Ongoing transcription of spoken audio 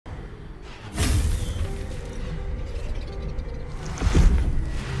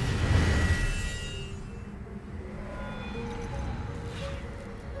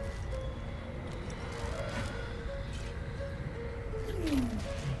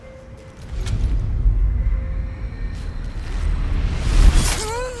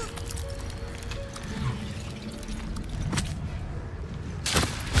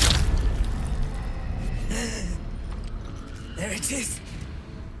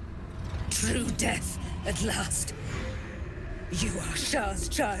true death at last. You are Shah's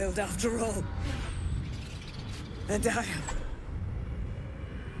child after all. And I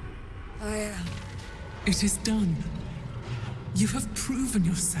am. It is done. You have proven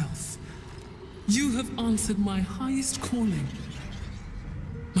yourself. You have answered my highest calling.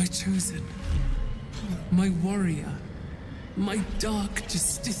 My chosen. My warrior. My dark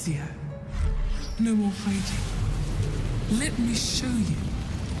justiciar. No more hiding. Let me show you.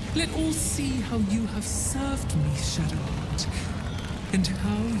 Let all see how you have served me, Shadowheart, and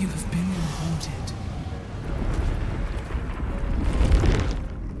how you have been rewarded.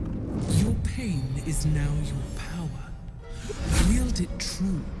 Your pain is now your power. Wield it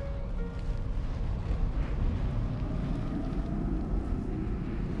true.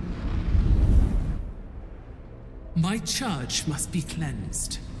 My charge must be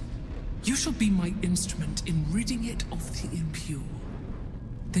cleansed. You shall be my instrument in ridding it of the impure.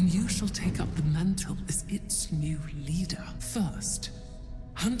 Then you shall take up the mantle as its new leader. First,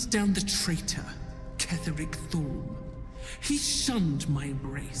 hunt down the traitor, Ketheric Thorm. He shunned my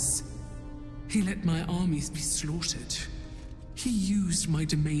embrace. He let my armies be slaughtered. He used my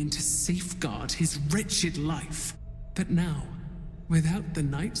domain to safeguard his wretched life. But now, without the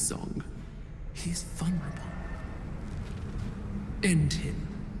Nightsong, he is vulnerable. End him.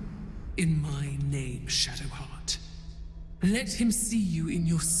 In my name, Shadowheart. Let him see you in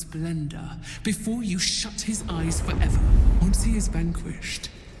your splendor before you shut his eyes forever. Once he is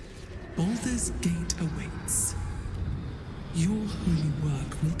vanquished, baldur'sGate awaits. Your holy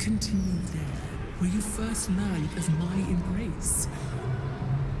work will continue there, where you first learned of my embrace.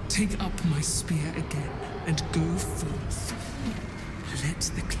 Take up my spear again and go forth. Let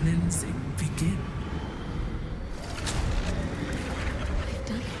the cleansing begin.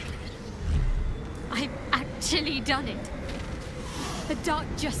 I've actually done it. The Dark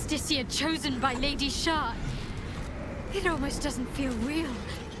Justiciar chosen by Lady Shah. It almost doesn't feel real.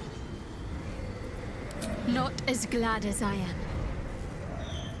 Not as glad as I am.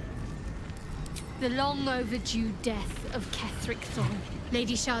 The long overdue death of Ketheric Thorm.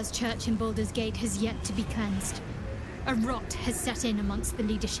 Lady Shah's church in baldur'sGate has yet to be cleansed. A rot has set in amongst the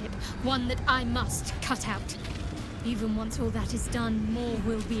leadership, one that I must cut out. Even once all that is done, more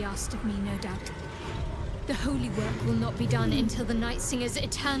will be asked of me, no doubt. The holy work will not be done until the Night Singer's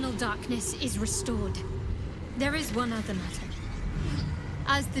eternal darkness is restored. There is one other matter.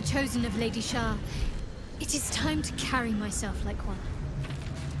 As the chosen of Lady Shah, it is time to carry myself like one.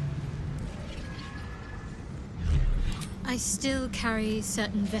 I still carry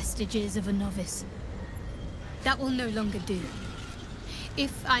certain vestiges of a novice. That will no longer do.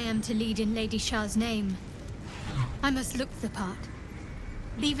 If I am to lead in Lady Shah's name, I must look the part.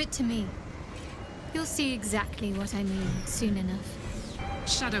 Leave it to me. You'll see exactly what I mean soon enough.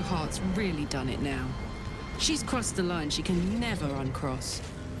 Shadowheart's really done it now. She's crossed the line she can never uncross.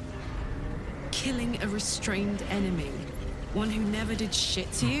 Killing a restrained enemy, one who never did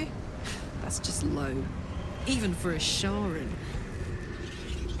shit to you? That's just low. Even for a Sharan.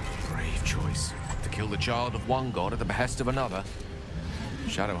 Brave choice. To kill the child of one god at the behest of another.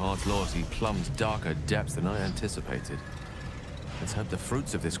 Shadowheart's loyalty plumbs darker depths than I anticipated. Let's hope the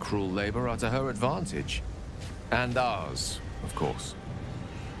fruits of this cruel labor are to her advantage. And ours, of course.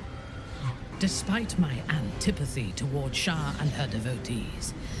 Despite my antipathy toward Shah and her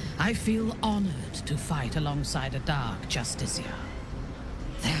devotees, I feel honored to fight alongside a Dark Justiciar.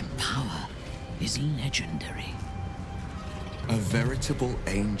 Their power is legendary. A veritable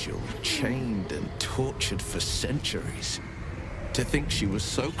angel, chained and tortured for centuries. To think she was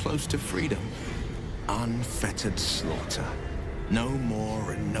so close to freedom. Unfettered slaughter. No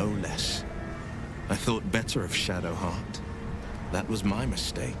more and no less. I thought better of Shadowheart. That was my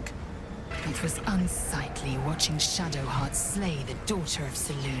mistake. It was unsightly watching Shadowheart slay the daughter of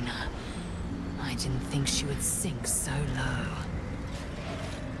Selûne. I didn't think she would sink so low.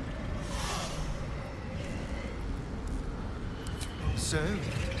 So,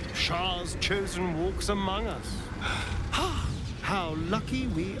 Shah's chosen walks among us. How lucky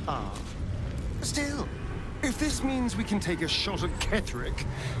we are. Still, if this means we can take a shot at Ketheric,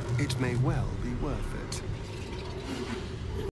 it may well be worth it.